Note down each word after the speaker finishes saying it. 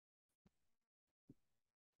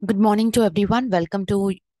Good morning to everyone. Welcome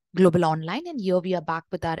to Global Online. And here we are back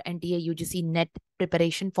with our NTA UGC NET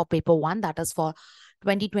preparation for paper 1, that is for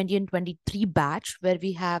 2020 and 23 batch, where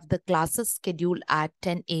we have the classes scheduled at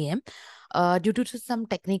 10 a.m. Due to some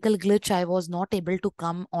technical glitch, I was not able to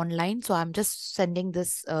come online. So I'm just sending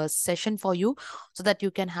this session for you so that you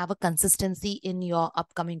can have a consistency in your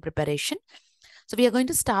upcoming preparation. So we are going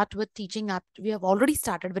to start with we have already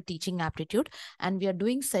started with teaching aptitude, and we are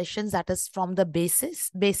doing sessions that is from the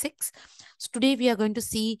basics. So today we are going to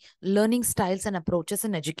see learning styles and approaches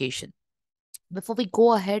in education. Before we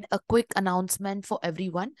go ahead, a quick announcement for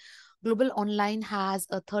everyone. Global Online has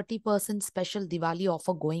a 30% special Diwali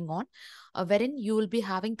offer going on, wherein you will be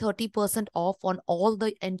having 30% off on all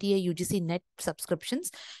the NTA UGC Net subscriptions.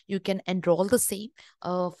 You can enroll the same.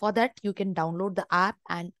 For that, you can download the app,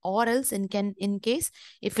 and or else in case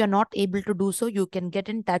if you're not able to do so, you can get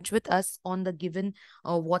in touch with us on the given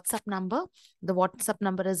WhatsApp number. The WhatsApp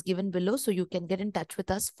number is given below, so you can get in touch with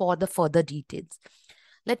us for the further details.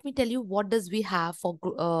 Let me tell you what does we have for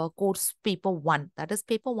course paper 1. That is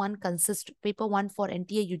paper 1 paper 1 for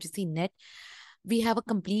NTA UGC NET. We have a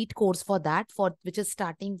complete course for that, for which is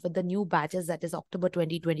starting with the new batches, that is October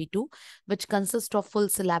 2022, which consists of full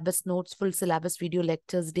syllabus notes, full syllabus video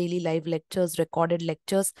lectures, daily live lectures, recorded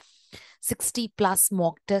lectures, 60 plus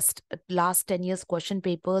mock test, last 10 years question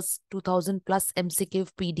papers, 2000 plus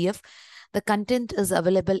MCQ PDF. The content is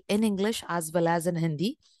available in English as well as in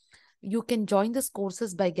Hindi. You can join these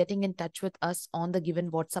courses by getting in touch with us on the given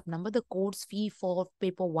WhatsApp number. The course fee for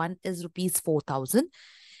paper 1 is rupees 4,000.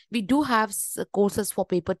 We do have courses for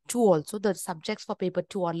paper 2 also. The subjects for paper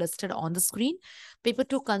 2 are listed on the screen. Paper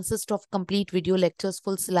 2 consists of complete video lectures,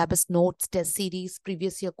 full syllabus notes, test series,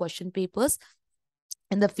 previous year question papers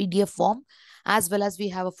in the PDF form, as well as we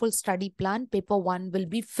have a full study plan. Paper 1 will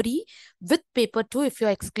be free with paper 2 if you're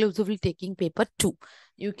exclusively taking paper 2.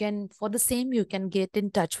 You can, for the same, you can get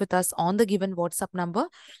in touch with us on the given WhatsApp number,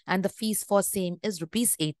 and the fees for same is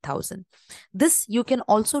rupees 8,000. This you can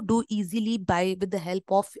also do easily with the help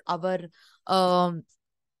of our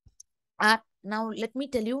app. Now, let me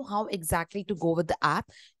tell you how exactly to go with the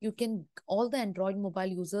app. All the Android mobile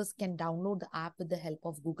users can download the app with the help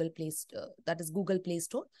of Google Play Store, that is Google Play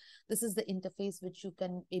Store. This is the interface which you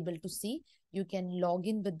can able to see. You can log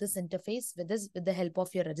in with this interface with the help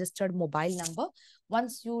of your registered mobile number.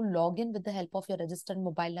 Once you log in with the help of your registered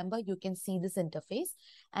mobile number, you can see this interface.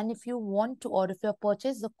 And if you want to, or if you have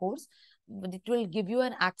purchased the course, it will give you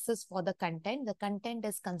an access for the content. The content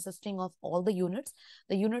is consisting of all the units.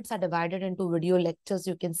 The units are divided into video lectures.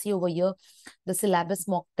 You can see over here the syllabus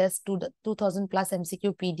mock test, 2000 plus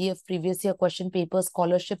MCQ PDF, previous year question papers,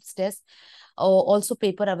 scholarships test, also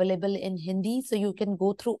paper available in Hindi. So you can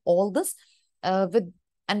go through all this with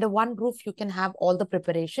under one roof. You can have all the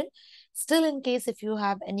preparation. Still, in case if you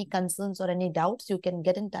have any concerns or any doubts, you can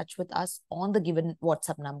get in touch with us on the given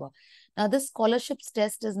WhatsApp number. Now, this scholarships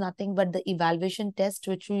test is nothing but the evaluation test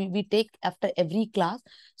which we take after every class.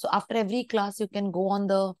 So after every class, you can go on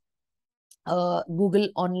the Google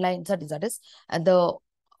Online, that is the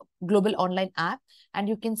Global Online app, and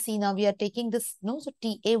you can see now we are taking this. No, so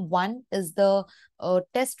TA1 is the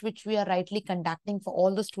test which we are rightly conducting for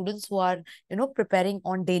all the students who are preparing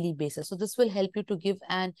on daily basis. So this will help you to give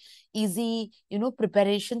an easy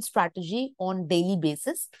preparation strategy on daily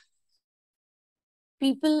basis.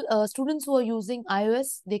 Students who are using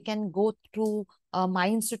iOS, they can go through My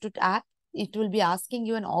Institute app. It will be asking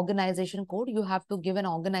you an organization code. You have to give an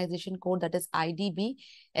organization code, that is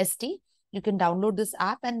IDBST. You can download this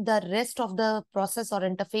app, and the rest of the process or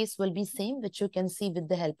interface will be same, which you can see with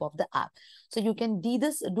the help of the app. So you can do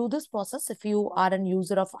this process if you are a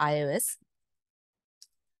user of iOS.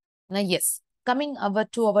 Now, yes, coming over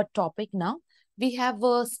to our topic now. We have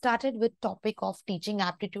started with topic of teaching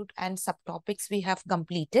aptitude, and subtopics we have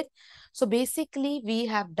completed. So basically we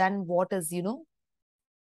have done what is,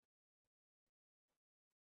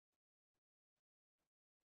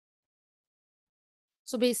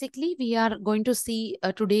 So basically, we are going to see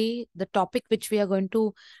today the topic which we are going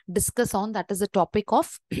to discuss on, that is the topic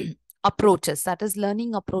of approaches, that is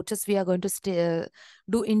learning approaches we are going to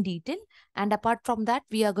do in detail. And apart from that,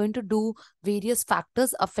 we are going to do various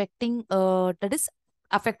factors affecting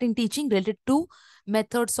affecting teaching related to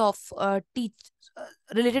methods of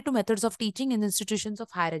methods of teaching in institutions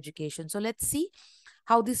of higher education. So let's see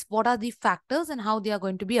what are the factors and how they are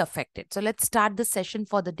going to be affected. So let's start the session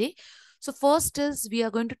for the day. So first is we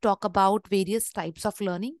are going to talk about various types of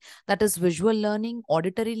learning, that is visual learning,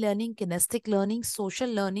 auditory learning, kinesthetic learning, social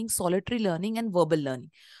learning, solitary learning, and verbal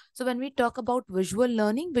learning. So when we talk about visual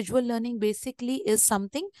learning basically is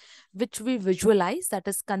something which we visualize, that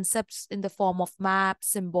is concepts in the form of maps,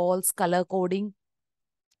 symbols, color coding,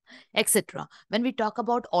 etc. When we talk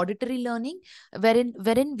about auditory learning,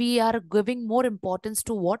 wherein we are giving more importance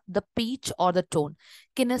to what the pitch or the tone.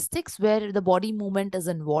 Kinesthetics, where the body movement is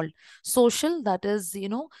involved. Social, that is,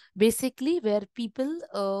 basically where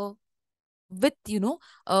people with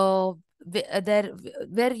there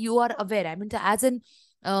where you are aware, I mean, as in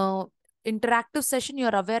uh, interactive session, you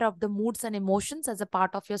are aware of the moods and emotions as a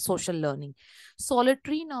part of your social learning.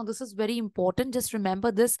 Solitary, now this is very important, just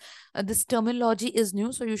remember this. This terminology is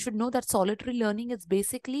new, so you should know that solitary learning is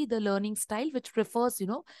basically the learning style which prefers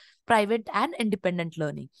private and independent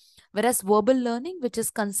learning, whereas verbal learning, which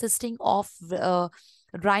is consisting of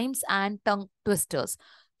rhymes and tongue twisters.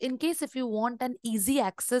 In case if you want an easy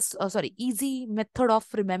access, easy method of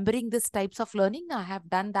remembering these types of learning, I have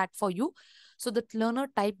done that for you. So the learner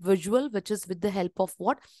type visual, which is with the help of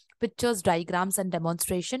what? Pictures, diagrams, and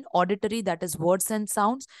demonstration. Auditory, that is words and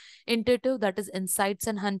sounds. Intuitive, that is insights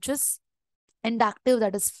and hunches. Inductive,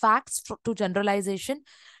 that is facts to generalization.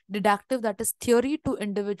 Deductive, that is theory to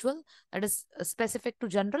individual, that is specific to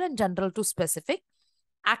general and general to specific.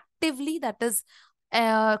 Actively, that is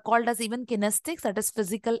called as even kinesthetics, that is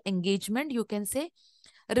physical engagement, you can say.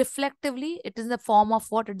 Reflectively, it is a form of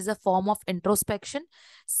what? It is a form of introspection.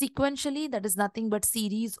 Sequentially, that is nothing but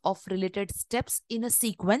series of related steps in a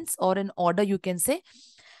sequence or in order, you can say.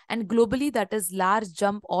 And globally, that is large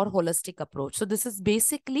jump or holistic approach. So this is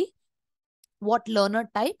basically what learner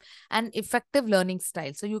type and effective learning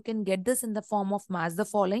style. So you can get this in the form of match the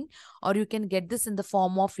following, or you can get this in the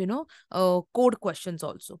form of code questions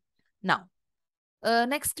also. Now,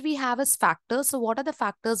 next we have is factors. So what are the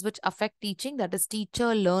factors which affect teaching? That is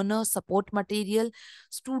teacher, learner, support material,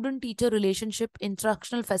 student-teacher relationship,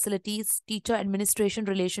 instructional facilities, teacher administration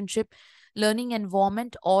relationship, learning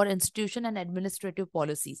environment, or institution and administrative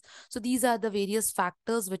policies. So these are the various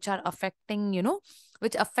factors which are affecting,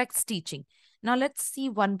 which affects teaching. Now let's see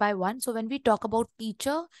one by one. So when we talk about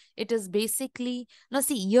teacher, it is basically, now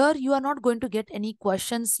see here you are not going to get any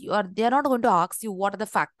questions. They are not going to ask you what are the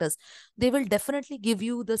factors. They will definitely give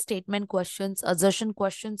you the statement questions, assertion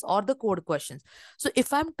questions, or the code questions. So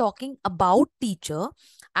if I'm talking about teacher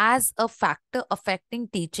as a factor affecting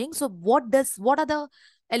teaching, so what are the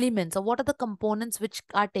elements or what are the components which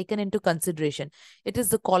are taken into consideration? It is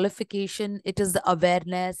the qualification, it is the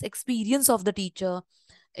awareness, experience of the teacher,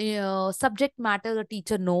 subject matter the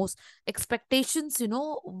teacher knows, expectations,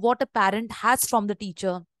 what a parent has from the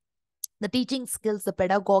teacher, the teaching skills, the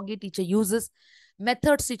pedagogy teacher uses,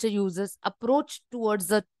 methods teacher uses, approach towards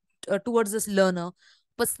this learner,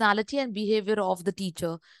 personality and behavior of the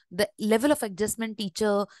teacher, the level of adjustment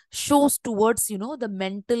teacher shows towards the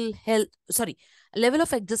mental health, level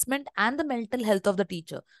of adjustment and the mental health of the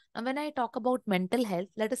teacher. Now when I talk about mental health,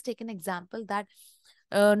 let us take an example that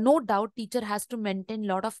no doubt teacher has to maintain a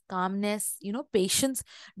lot of calmness, patience,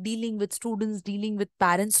 dealing with students, dealing with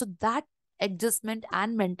parents, so that adjustment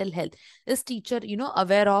and mental health is teacher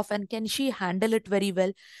aware of, and can she handle it very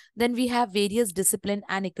well? Then we have various discipline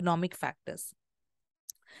and economic factors.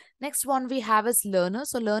 Next one we have is learner.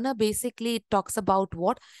 So learner basically it talks about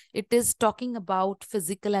what? It is talking about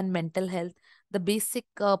physical and mental health, the basic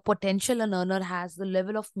potential a learner has, the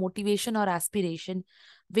level of motivation or aspiration,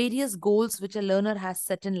 various goals which a learner has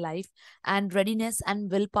set in life, and readiness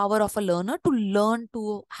and willpower of a learner to learn,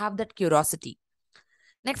 to have that curiosity.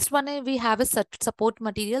 Next one we have is support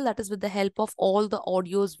material, that is with the help of all the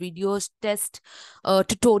audios, videos, test,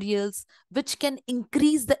 tutorials, which can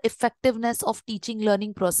increase the effectiveness of teaching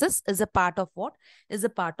learning process is a part of what? Is a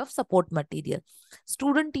part of support material.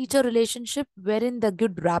 Student-teacher relationship, wherein the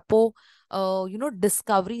good rapport,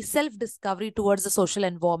 discovery, self-discovery towards the social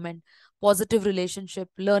environment, positive relationship,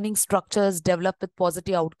 learning structures developed with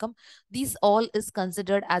positive outcome. These all is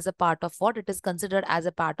considered as a part of what? It is considered as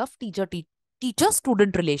a part of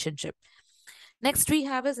teacher-student relationship. Next we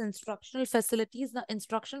have is instructional facilities. The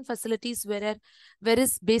instruction facilities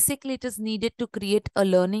whereas basically it is needed to create a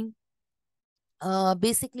learning.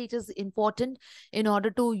 Basically, it is important in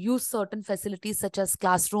order to use certain facilities such as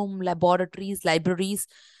classroom, laboratories, libraries,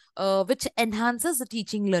 which enhances the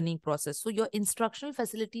teaching learning process. So your instructional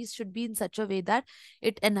facilities should be in such a way that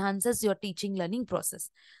it enhances your teaching learning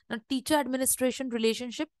process. Now, teacher administration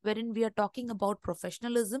relationship, wherein we are talking about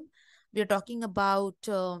professionalism, we are talking about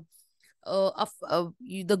the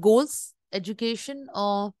goals, education,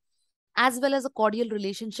 as well as a cordial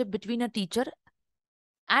relationship between a teacher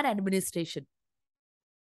and administration.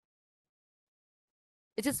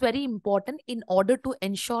 It is very important in order to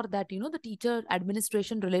ensure that, the teacher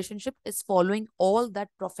administration relationship is following all that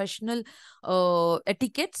professional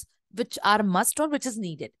etiquettes which are must or which is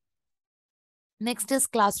needed. Next is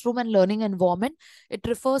classroom and learning environment. It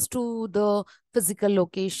refers to the physical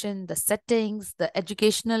location, the settings, the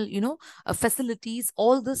educational, facilities.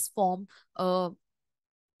 All this form,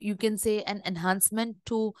 you can say, an enhancement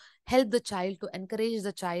to help the child, to encourage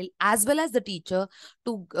the child as well as the teacher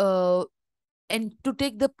to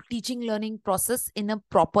take the teaching learning process in a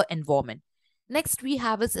proper environment. Next, we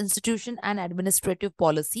have is institution and administrative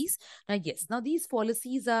policies. Now, yes, now these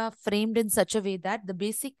policies are framed in such a way that the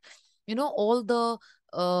basic, all the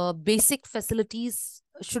basic facilities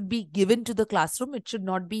should be given to the classroom. It should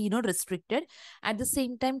not be, restricted. At the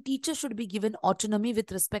same time, teachers should be given autonomy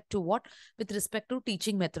with respect to what? With respect to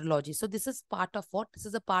teaching methodology. So this is part of what? This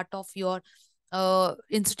is a part of your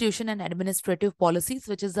institution and administrative policies,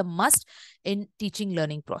 which is a must in teaching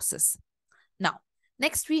learning process. Now,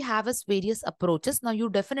 next we have is various approaches. Now, you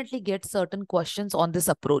definitely get certain questions on these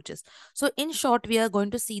approaches. So, in short, we are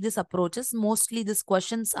going to see these approaches. Mostly these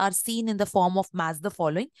questions are seen in the form of match the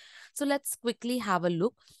following. So, let's quickly have a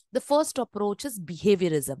look. The first approach is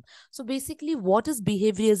behaviorism. So, basically, what is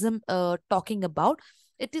behaviorism talking about?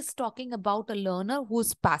 It is talking about a learner who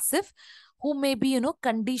is passive, who may be,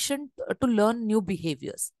 conditioned to learn new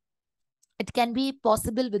behaviors. It can be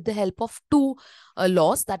possible with the help of two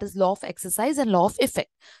laws, that is law of exercise and law of effect.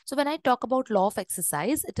 So when I talk about law of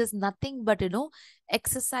exercise, it is nothing but,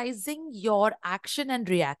 exercising your action and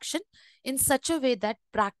reaction in such a way that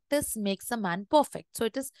practice makes a man perfect. So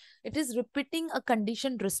it is repeating a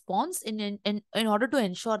conditioned response in order to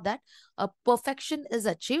ensure that a perfection is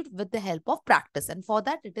achieved with the help of practice. And for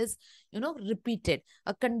that, it is, repeated.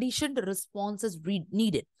 A conditioned response is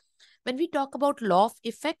needed. When we talk about law of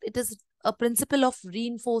effect, it is a principle of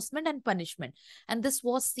reinforcement and punishment. And this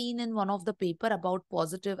was seen in one of the paper about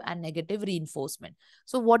positive and negative reinforcement.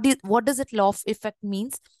 So what does it law of effect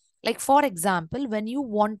means? Like, for example, when you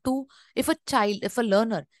want to, if a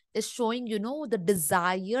learner is showing, the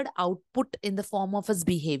desired output in the form of his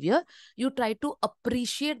behavior, you try to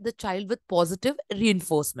appreciate the child with positive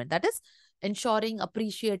reinforcement. That is ensuring,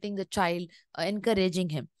 appreciating the child, encouraging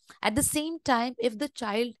him. At the same time, if the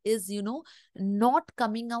child is, not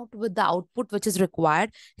coming out with the output which is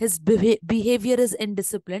required, his behavior is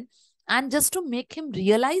indisciplined, and just to make him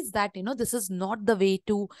realize that, this is not the way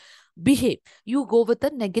to behave, you go with a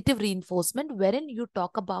negative reinforcement, wherein you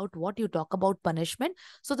talk about what? You talk about punishment.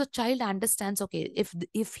 So the child understands, okay,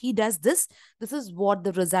 if he does this, this is what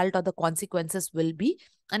the result or the consequences will be.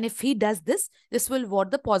 And if he does this, this will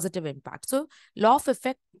what the positive impact. So law of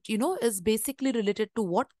effect, is basically related to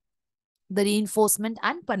what? The reinforcement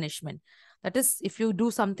and punishment. That is, if you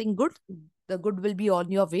do something good, the good will be on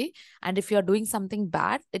your way. And if you are doing something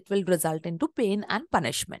bad, it will result into pain and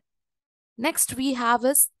punishment. Next, we have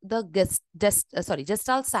is the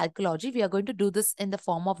Gestalt psychology. We are going to do this in the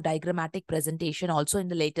form of diagrammatic presentation also in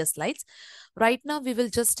the later slides. Right now, we will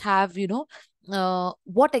just have,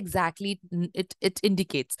 what exactly it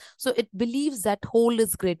indicates. So it believes that whole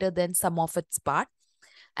is greater than sum of its part.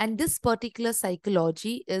 And this particular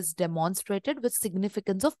psychology is demonstrated with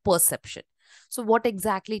significance of perception. So what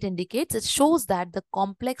exactly it indicates? It shows that the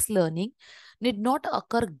complex learning need not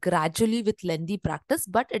occur gradually with lengthy practice,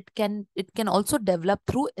 but it can also develop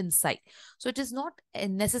through insight. So it is not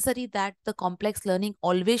necessary that the complex learning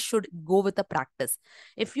always should go with a practice.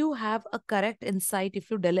 If you have a correct insight, if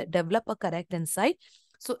you develop a correct insight,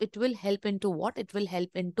 so it will help into what? It will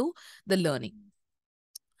help into the learning.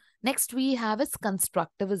 Next, we have is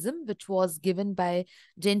constructivism, which was given by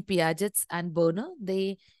Jean Piaget and Berner.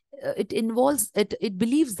 It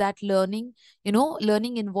believes that learning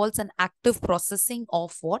involves an active processing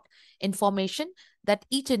of what? Information that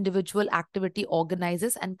each individual activity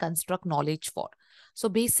organizes and construct knowledge for. So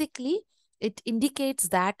basically, it indicates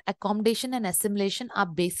that accommodation and assimilation are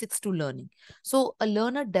basics to learning. So a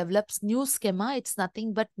learner develops new schema. It's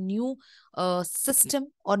nothing but new system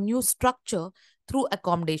or new structure through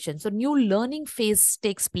accommodation. So new learning phase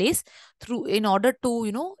takes place through in order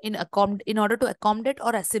to accommodate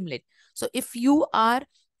or assimilate. So if you are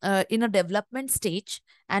in a development stage,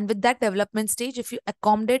 and with that development stage, if you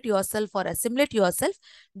accommodate yourself or assimilate yourself,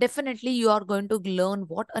 definitely you are going to learn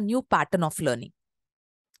what? A new pattern of learning.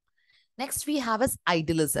 Next, we have is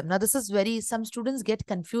idealism. Now, this is some students get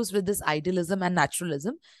confused with this idealism and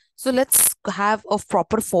naturalism. So let's have a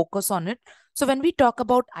proper focus on it. So when we talk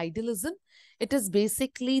about idealism, it is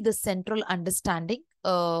basically the central understanding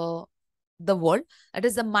the world. That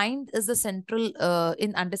is, the mind is the central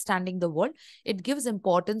in understanding the world. It gives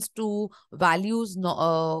importance to values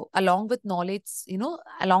along with knowledge,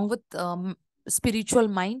 along with spiritual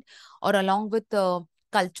mind, or along with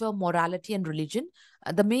culture, morality, and religion.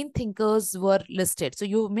 The main thinkers were listed. So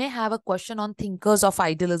you may have a question on thinkers of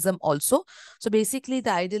idealism also. So basically,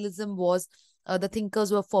 the idealism was the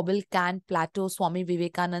thinkers were Froebel, Kant, Plato, Swami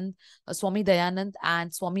Vivekanand, Swami Dayanand,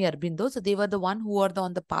 and Swami Aurobindo. So they were the one who are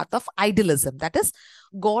on the path of idealism. That is,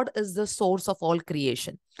 God is the source of all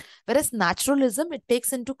creation. Whereas naturalism, it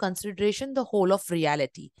takes into consideration the whole of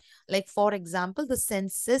reality. Like, for example, the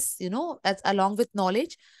senses, as along with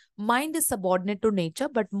knowledge, mind is subordinate to nature,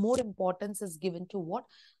 but more importance is given to what?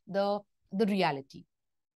 The reality.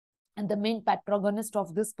 And the main protagonist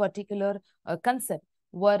of this particular concept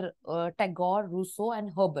were Tagore, Rousseau,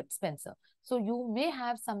 and Herbert Spencer. So you may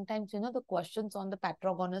have sometimes, the questions on the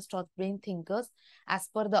protagonist or main thinkers as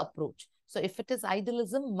per the approach. So if it is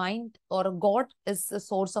idealism, mind or God is the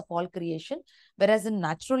source of all creation. Whereas in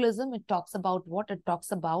naturalism, it talks about what? It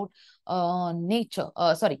talks about nature.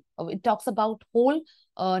 It talks about whole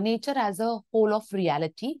nature as a whole of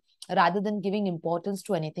reality rather than giving importance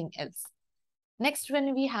to anything else. Next,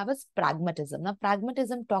 when we have is pragmatism. Now,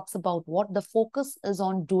 pragmatism talks about what? The focus is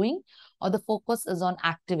on doing, or the focus is on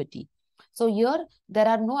activity. So here, there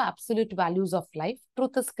are no absolute values of life.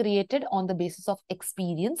 Truth is created on the basis of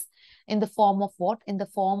experience in the form of what? In the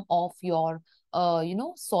form of your,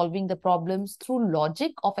 solving the problems through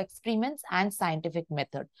logic of experiments and scientific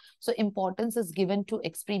method. So importance is given to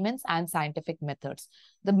experiments and scientific methods.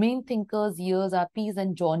 The main thinkers here are Pease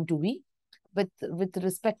and John Dewey. With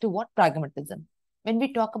respect to what? Pragmatism. When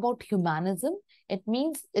we talk about humanism, it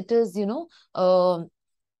means it is,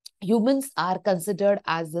 humans are considered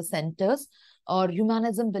as the centers, or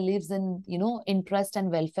humanism believes in, interest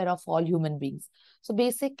and welfare of all human beings. So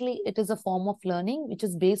basically, it is a form of learning which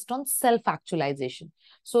is based on self-actualization.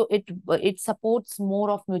 So it supports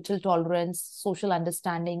more of mutual tolerance, social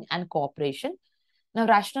understanding, and cooperation. Now,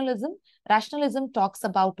 rationalism talks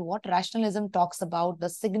about what? Rationalism talks about the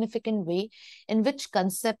significant way in which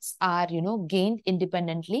concepts are, gained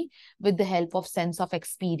independently with the help of sense of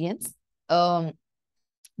experience,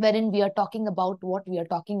 wherein we are talking about what? We are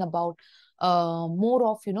talking about more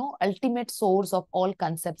of, ultimate source of all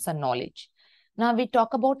concepts and knowledge. Now, we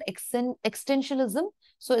talk about existentialism.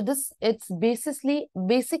 So basically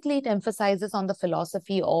it emphasizes on the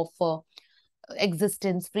philosophy of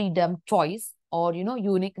existence, freedom, choice, or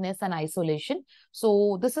uniqueness and isolation.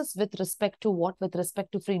 So this is with respect to what? With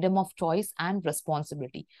respect to freedom of choice and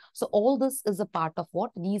responsibility. So all this is a part of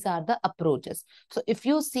what? These are the approaches. So if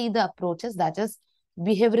you see the approaches, that is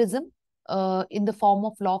behaviorism in the form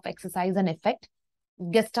of law of exercise and effect,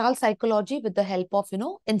 Gestalt psychology with the help of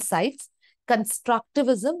insights,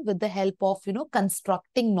 constructivism with the help of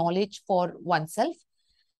constructing knowledge for oneself,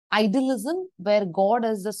 idealism where God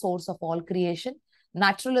is the source of all creation,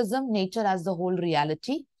 naturalism, nature as the whole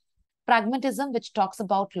reality, pragmatism, which talks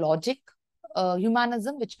about logic,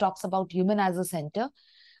 humanism, which talks about human as a center,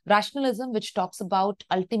 rationalism, which talks about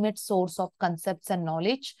ultimate source of concepts and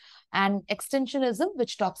knowledge, and existentialism,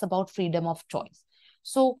 which talks about freedom of choice.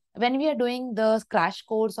 So when we are doing the crash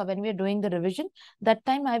course or when we are doing the revision, that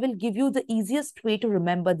time I will give you the easiest way to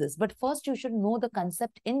remember this. But first you should know the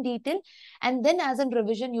concept in detail, and then as in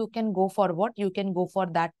revision, you can go for what? You can go for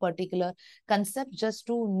that particular concept just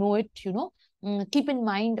to know it, keep in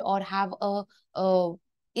mind or have a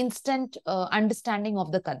instant understanding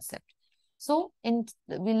of the concept. So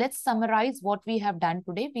let's summarize what we have done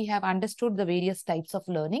today. We have understood the various types of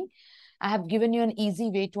learning. I have given you an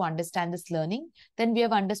easy way to understand this learning. Then we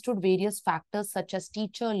have understood various factors such as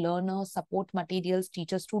teacher, learner, support materials,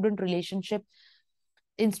 teacher-student relationship,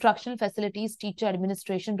 instructional facilities, teacher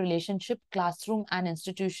administration relationship, classroom and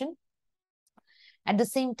institution. At the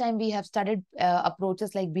same time, we have studied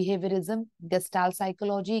approaches like behaviorism, Gestalt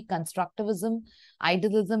psychology, constructivism,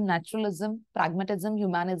 idealism, naturalism, pragmatism,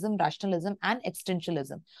 humanism, rationalism, and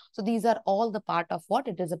existentialism. So these are all the part of what?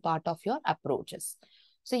 It is a part of your approaches.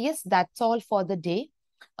 So yes, that's all for the day.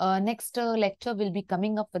 Next lecture will be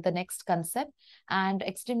coming up with the next concept, and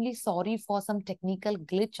extremely sorry for some technical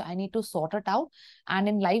glitch. I need to sort it out. And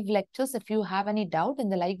in live lectures, if you have any doubt, in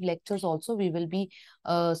the live lectures also, we will be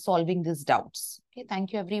solving these doubts. Okay,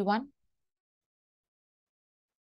 thank you, everyone.